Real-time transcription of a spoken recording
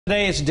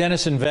Today it's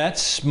Denison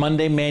Vets,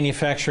 Monday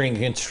manufacturing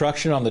and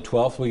construction. On the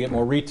 12th, we get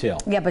more retail.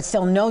 Yeah, but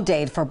still no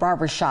date for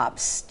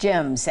barbershops,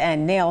 gyms,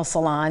 and nail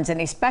salons,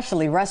 and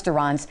especially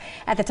restaurants.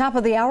 At the top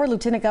of the hour,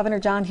 Lieutenant Governor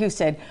John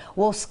Husted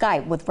will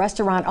Skype with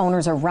restaurant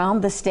owners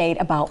around the state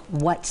about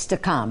what's to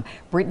come.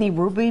 Britney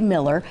Ruby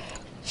Miller,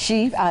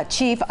 Chief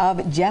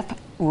of Jeff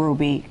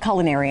Ruby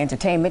Culinary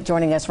Entertainment,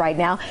 joining us right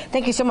now.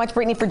 Thank you so much,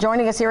 Britney, for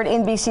joining us here at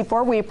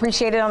NBC4. We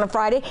appreciate it on a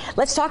Friday.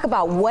 Let's talk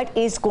about what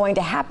is going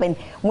to happen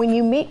when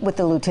you meet with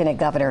the Lieutenant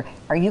Governor.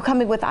 Are you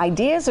coming with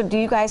ideas, or do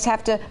you guys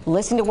have to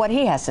listen to what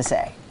he has to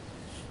say?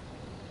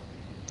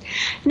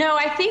 No,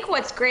 I think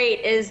what's great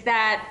is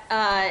that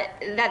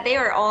they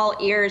are all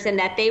ears and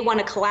that they want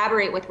to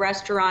collaborate with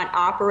restaurant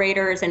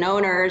operators and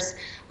owners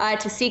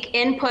to seek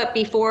input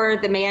before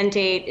the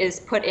mandate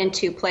is put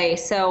into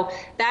place. So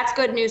that's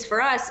good news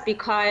for us,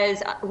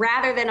 because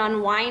rather than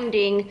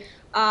unwinding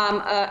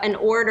an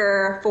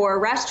order for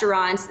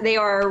restaurants, they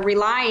are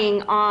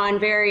relying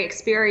on very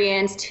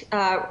experienced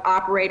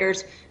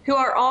operators who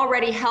are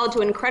already held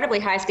to an incredibly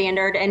high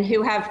standard and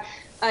who have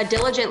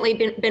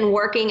diligently been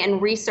working and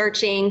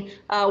researching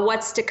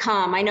what's to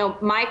come. I know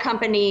my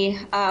company,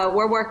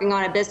 we're working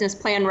on a business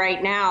plan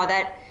right now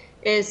that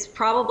is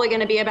probably going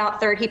to be about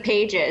 30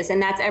 pages,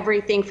 and that's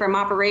everything from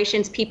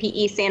operations,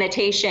 PPE,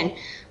 sanitation,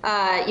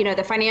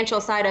 the financial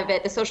side of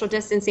it, the social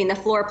distancing, the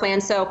floor plan.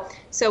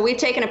 So we've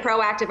taken a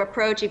proactive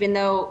approach, even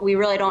though we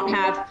really don't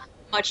have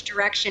much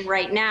direction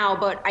right now,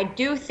 but I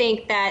do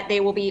think that they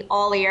will be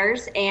all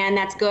ears, and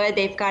that's good.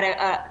 They've got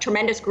a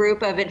tremendous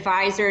group of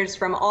advisors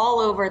from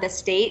all over the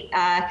state,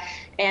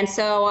 and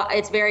so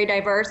it's very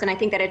diverse, and I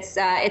think that it's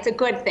a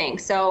good thing.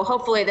 So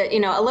hopefully that,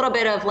 a little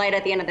bit of light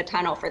at the end of the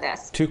tunnel for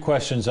this. Two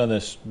questions on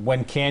this.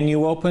 When can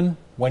you open?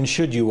 When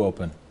should you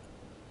open?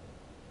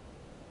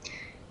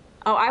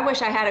 Oh, I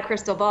wish I had a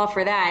crystal ball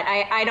for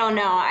that. I don't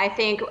know. I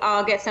think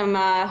I'll get some,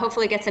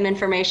 hopefully get some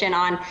information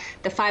on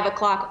the 5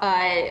 o'clock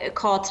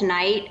call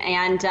tonight.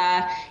 And,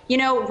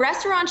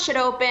 restaurants should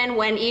open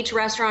when each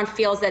restaurant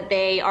feels that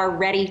they are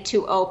ready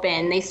to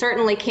open. They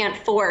certainly can't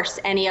force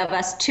any of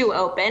us to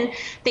open. I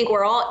think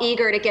we're all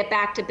eager to get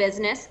back to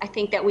business. I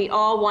think that we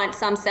all want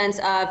some sense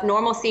of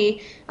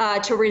normalcy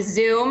to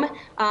resume,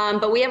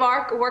 but we have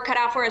our work cut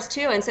out for us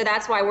too. And so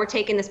that's why we're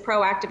taking this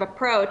proactive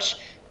approach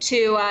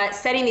to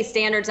setting these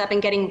standards up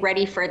and getting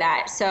ready for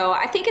that. So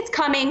I think it's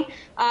coming.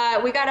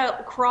 We got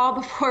to crawl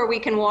before we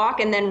can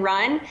walk and then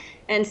run.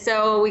 And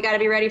so we got to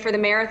be ready for the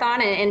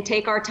marathon and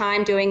take our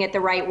time doing it the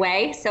right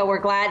way. So we're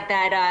glad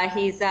that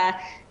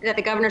that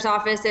the governor's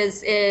office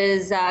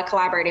is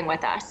collaborating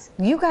with us.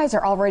 You guys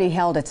are already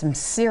held at some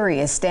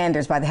serious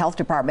standards by the health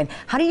department.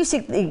 How do you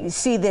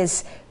see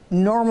this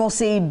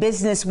normalcy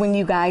business when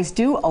you guys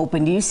do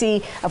open? Do you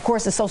see, of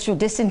course, the social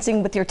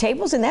distancing with your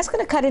tables, and that's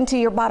going to cut into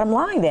your bottom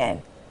line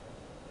then?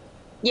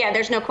 Yeah,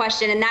 there's no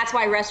question. And that's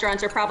why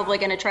restaurants are probably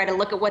going to try to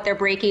look at what their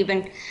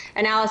break-even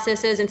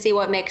analysis is and see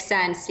what makes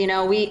sense.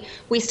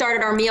 We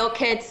started our meal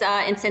kits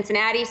in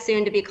Cincinnati,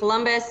 soon to be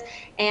Columbus.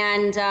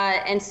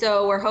 And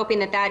so we're hoping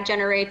that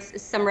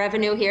generates some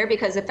revenue here,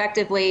 because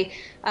effectively,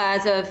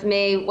 as of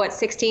May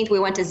 16th, we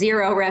went to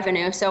zero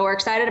revenue. So we're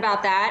excited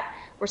about that.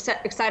 We're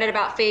excited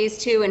about phase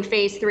 2 and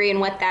phase 3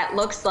 and what that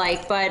looks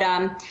like. But,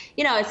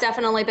 it's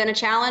definitely been a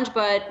challenge,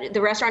 but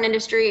the restaurant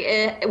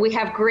industry, we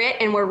have grit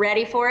and we're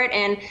ready for it.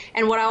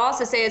 And what I'll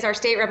also say is our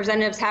state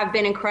representatives have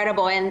been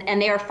incredible,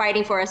 and they are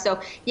fighting for us. So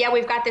yeah,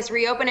 we've got this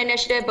reopen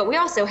initiative, but we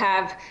also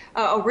have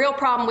a real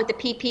problem with the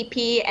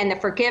PPP and the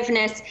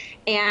forgiveness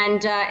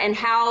and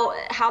how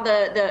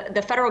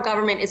the federal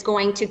government is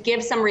going to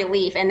give some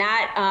relief. And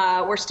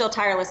that we're still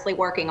tirelessly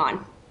working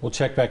on. We'll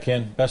check back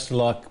in. Best of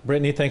luck.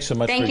 Britney, thanks so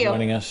much for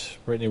joining us.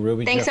 Britney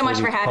Ruby. Thanks so much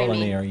for having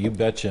me. You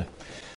betcha.